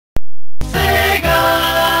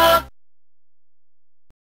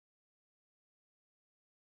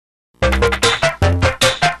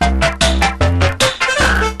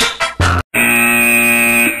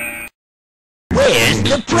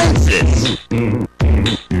the princess.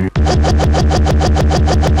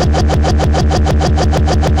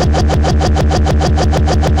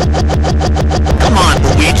 Come on,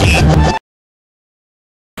 Luigi.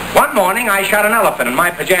 One morning, I shot an elephant in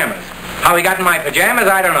my pajamas. How he got in my pajamas,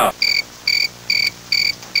 I don't know.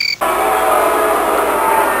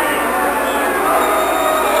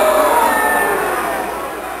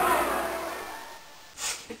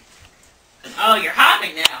 Oh, you're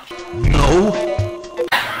hopping now. No.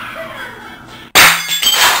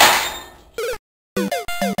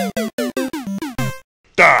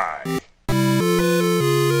 Die.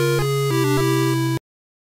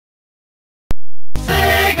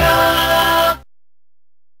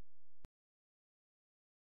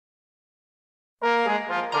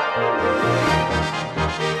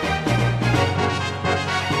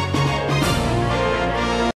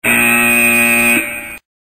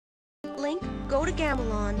 Link, go to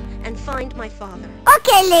Gamelon and find my father.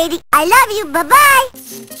 Okay, lady. I love you. Bye-bye.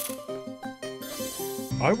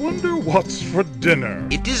 I wonder what's for dinner.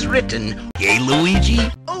 It is written, "Yay, Luigi."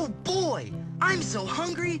 Oh boy, I'm so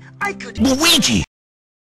hungry I could... Luigi!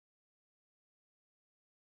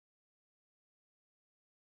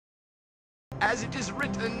 As it is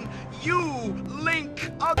written, you,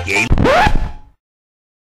 Link, are... Yay.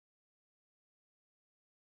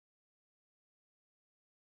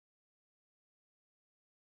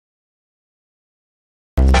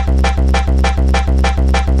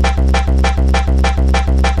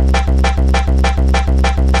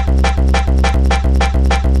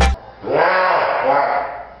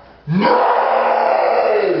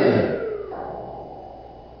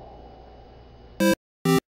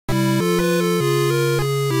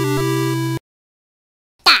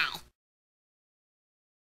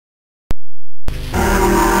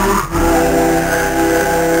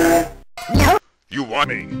 You want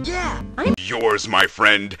me? Yeah, Yours, my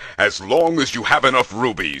friend, as long as you have enough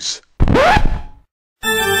rubies.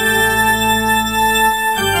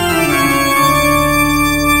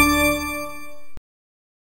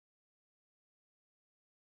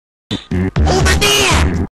 Over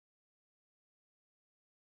there!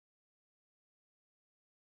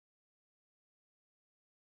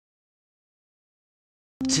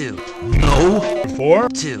 2. No. 4,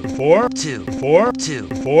 2. 4, 2. 4, 2.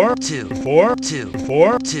 4, 2. 4, 2.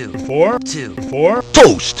 4, 2. 4, 2. 4.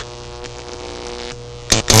 Toast!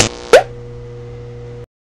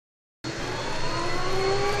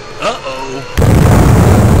 Uh-oh.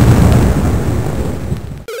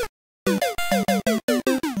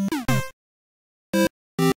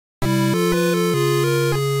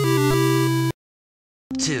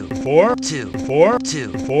 Two, 4, 2, 4,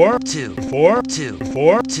 2, 4, 2, 4, 2,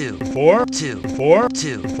 4, 2, 4, 2, 4,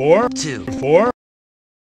 2, 4, 2. 4.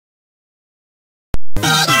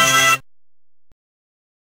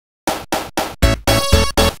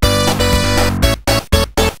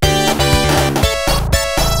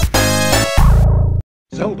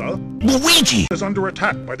 Zelda Luigi! is under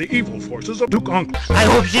attack by the evil forces of Duke Uncle. I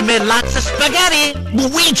hope she made lots of spaghetti!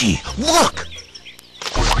 Luigi, look!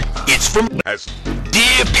 It's from As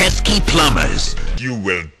Dear Pesky Plumbers. you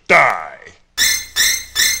will die.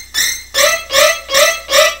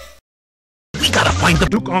 We gotta find the...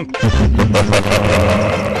 Duke Uncle.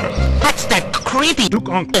 That's that creepy Duke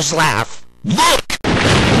Uncle. laugh. Look!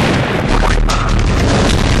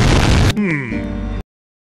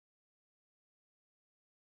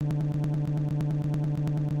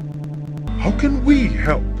 How can we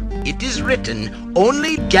help? It is written,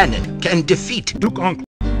 only Ganon can defeat. Duke Uncle.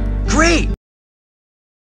 Great!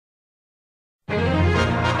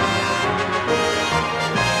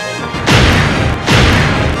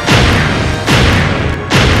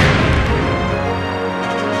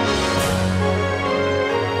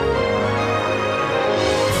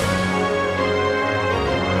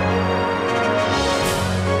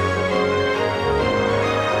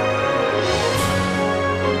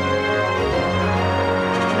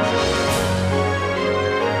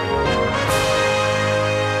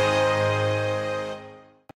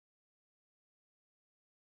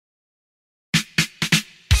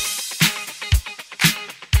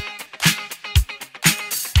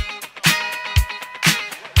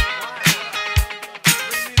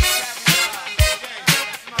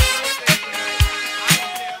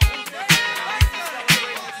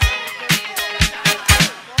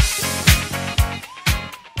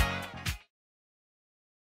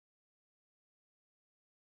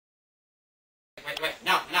 Wait,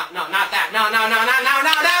 no, not that.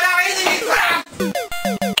 No.